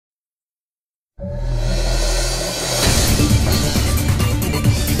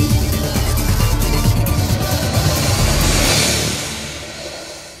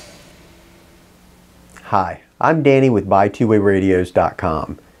Hi, I'm Danny with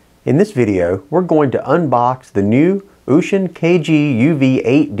BuyTwoWayRadios.com. In this video, we're going to unbox the new Wouxun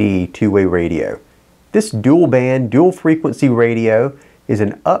KG-UV8D two-way radio. This dual-band, dual-frequency radio is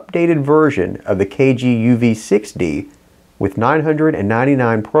an updated version of the KG-UV6D with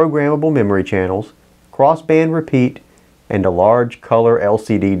 999 programmable memory channels, cross-band repeat, and a large color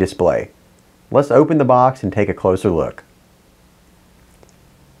LCD display. Let's open the box and take a closer look.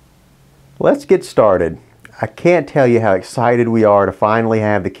 Let's get started. I can't tell you how excited we are to finally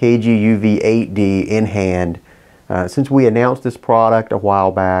have the KG-UV8D in hand. Since we announced this product a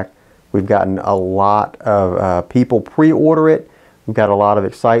while back, we've gotten a lot of people pre-order it. We've got a lot of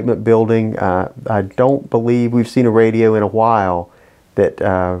excitement building. I don't believe we've seen a radio in a while that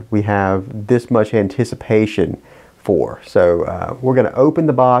we have this much anticipation for. So we're going to open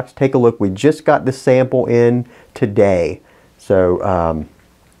the box, take a look. We just got the sample in today. So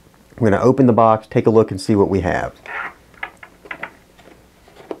we're going to open the box, take a look, and see what we have.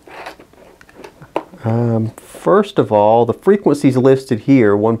 First of all, the frequencies listed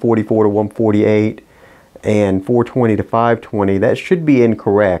here, 144 to 148 and 420 to 520, that should be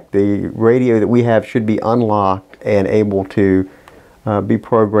incorrect. The radio that we have should be unlocked and able to be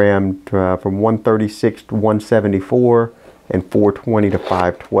programmed from 136 to 174 and 420 to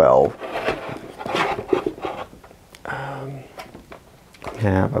 512. We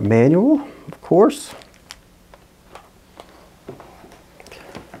have a manual, of course.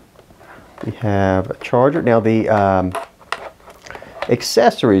 We have a charger. Now the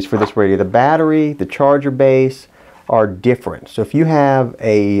accessories for this radio, the battery, the charger base are different. So if you have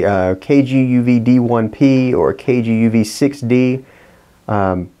a KG-UV-D1P or a KG-UV6D,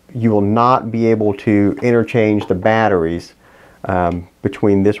 you will not be able to interchange the batteries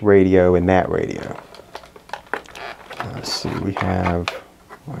between this radio and that radio. Let's see, we have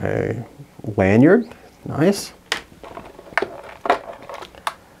a lanyard, nice.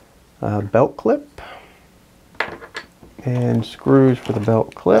 A belt clip and screws for the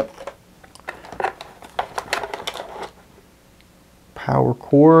belt clip. Power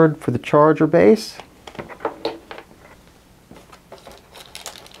cord for the charger base.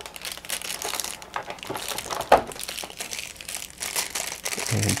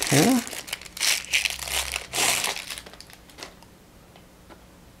 Antenna.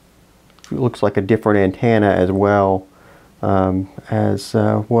 It looks like a different antenna as well as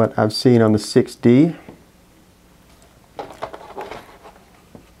what I've seen on the 6D.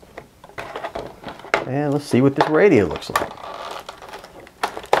 And let's see what this radio looks like.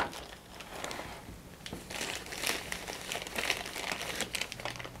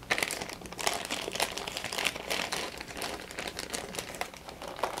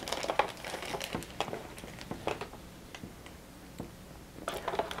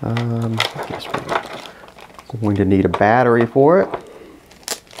 I guess we're going to need a battery for it.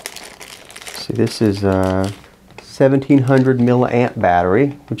 See, this is a 1700 milliamp battery,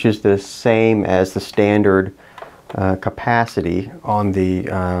 which is the same as the standard capacity on the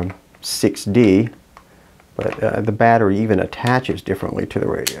 6D, but the battery even attaches differently to the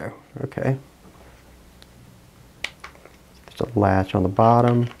radio. Okay. Just a latch on the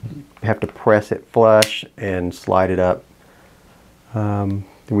bottom. You have to press it flush and slide it up.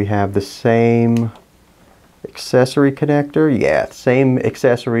 We have the same accessory connector. Yeah, same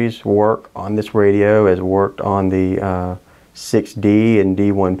accessories work on this radio as worked on the 6D and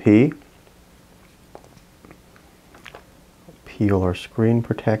D1P. Peel our screen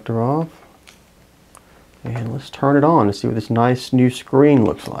protector off. And let's turn it on to see what this nice new screen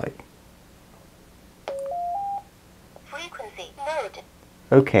looks like. Frequency mode.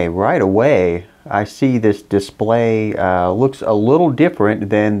 Okay, right away I see this display looks a little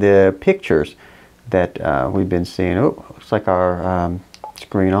different than the pictures that we've been seeing. Oh, looks like our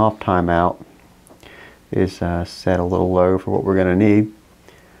screen off timeout is set a little low for what we're going to need.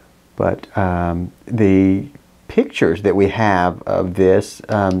 But the pictures that we have of this,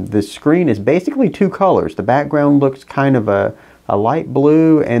 the screen is basically two colors. The background looks kind of a light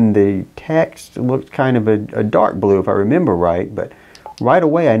blue and the text looks kind of a dark blue if I remember right. But right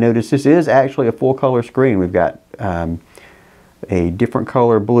away I noticed this is actually a full color screen. We've got a different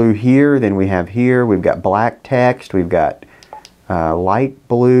color blue here than we have here. We've got black text. We've got light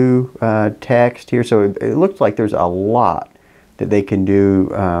blue text here. So it looks like there's a lot that they can do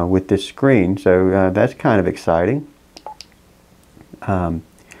with this screen. So that's kind of exciting. I'm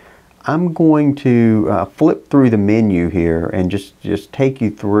going to flip through the menu here and just take you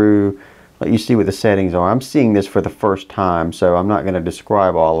through let you see what the settings are. I'm seeing this for the first time, so I'm not going to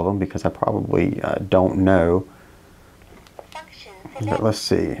describe all of them because I probably don't know. But let's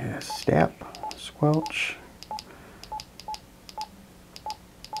see. Step, squelch.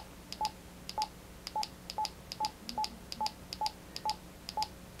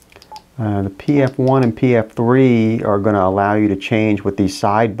 The PF1 and PF3 are going to allow you to change what these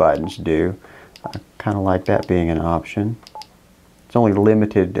side buttons do. I kind of like that being an option. It's only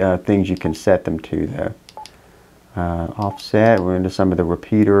limited things you can set them to though. Offset, we're into some of the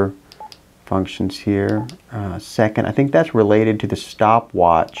repeater functions here. Second, I think that's related to the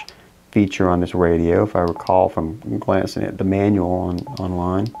stopwatch feature on this radio, if I recall from glancing at the manual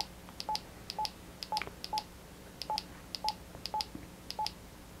online.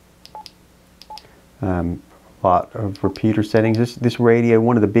 A lot of repeater settings. This radio,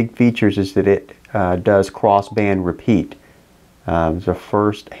 one of the big features is that it does crossband repeat. It's the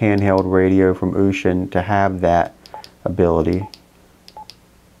first handheld radio from Wouxun to have that ability.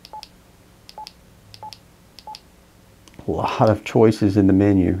 A lot of choices in the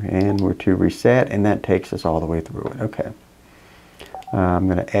menu, and we're to reset, and that takes us all the way through it. Okay. I'm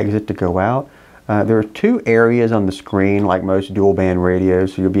going to exit to go out. There are two areas on the screen like most dual band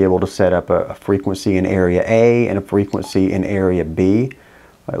radios, so you'll be able to set up a frequency in area A and a frequency in area B.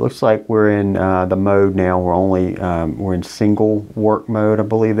 It looks like we're in the mode now. We're in single work mode, I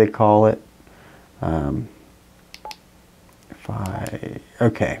believe they call it.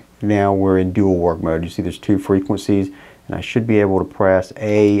 Okay, now we're in dual work mode. You see there's two frequencies, and I should be able to press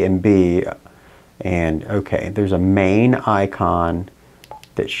A and B, and okay, there's a main icon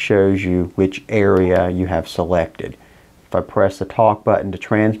that shows you which area you have selected. If I press the talk button to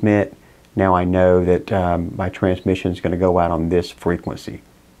transmit, now I know that my transmission is going to go out on this frequency.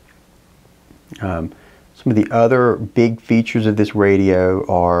 Some of the other big features of this radio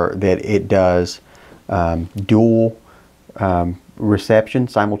are that it does dual reception,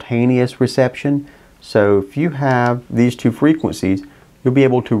 simultaneous reception. So if you have these two frequencies, you'll be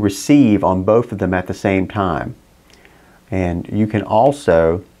able to receive on both of them at the same time. And you can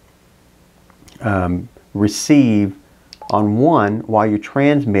also receive on one while you're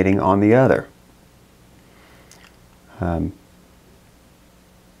transmitting on the other.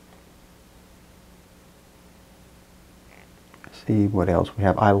 See what else we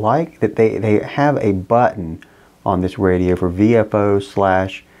have. I like that they have a button on this radio for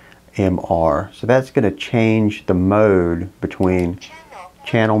VFO/MR. So that's going to change the mode between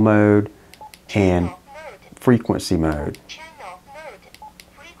channel mode and frequency mode.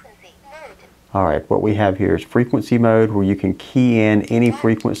 Alright, what we have here is frequency mode, where you can key in any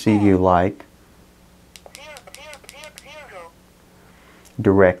frequency you like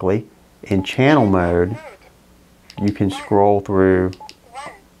directly. In channel mode, you can scroll through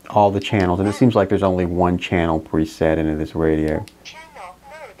all the channels, and it seems like there's only one channel preset into this radio.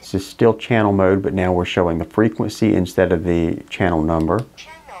 This is still channel mode, but now we're showing the frequency instead of the channel number.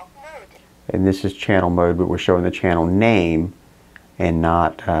 And this is channel mode, but we're showing the channel name and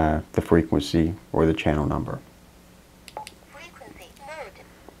not the frequency or the channel number.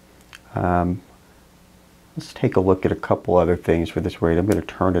 Let's take a look at a couple other things for this radio. I'm going to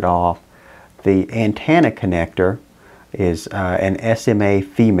turn it off. The antenna connector is an SMA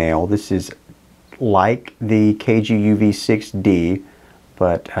female. This is like the KG-UV8D,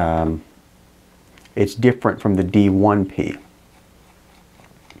 but it's different from the D1P.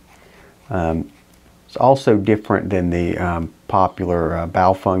 It's also different than the popular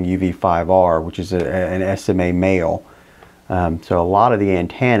Wouxun UV5R, which is an SMA male. So a lot of the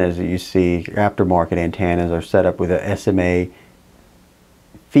antennas that you see, aftermarket antennas, are set up with a SMA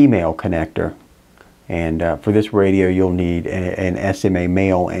female connector. And for this radio, you'll need an SMA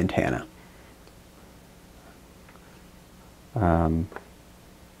male antenna. You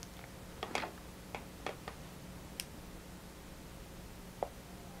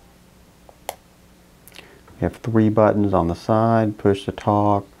have three buttons on the side, push to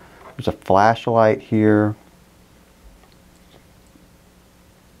talk. There's a flashlight here.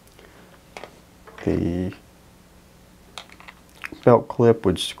 The belt clip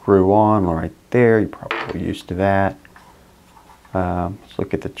would screw on right there. You're probably used to that. Let's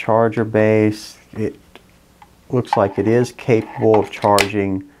look at the charger base. It looks like it is capable of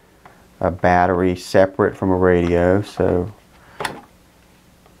charging a battery separate from a radio, so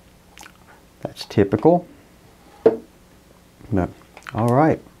that's typical. No. All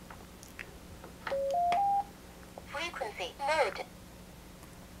right. Frequency mode.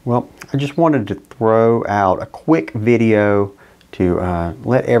 Well, I just wanted to throw out a quick video to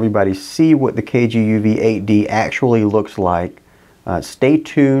let everybody see what the KG-UV8D actually looks like Stay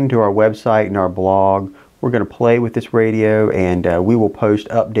tuned to our website and our blog. We're going to play with this radio, and we will post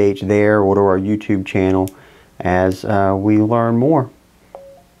updates there or to our YouTube channel as we learn more.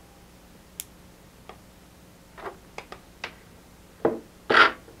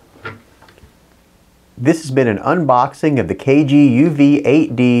 This has been an unboxing of the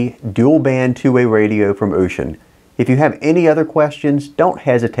KG-UV8D dual band two-way radio from Wouxun. If you have any other questions, don't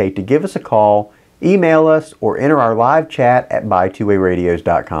hesitate to give us a call, email us, or enter our live chat at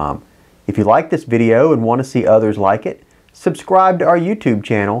buy2wayradios.com. If you like this video and want to see others like it, subscribe to our YouTube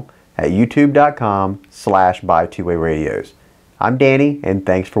channel at youtube.com/buy2wayradios. I'm Danny, and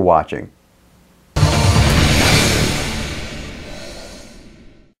thanks for watching.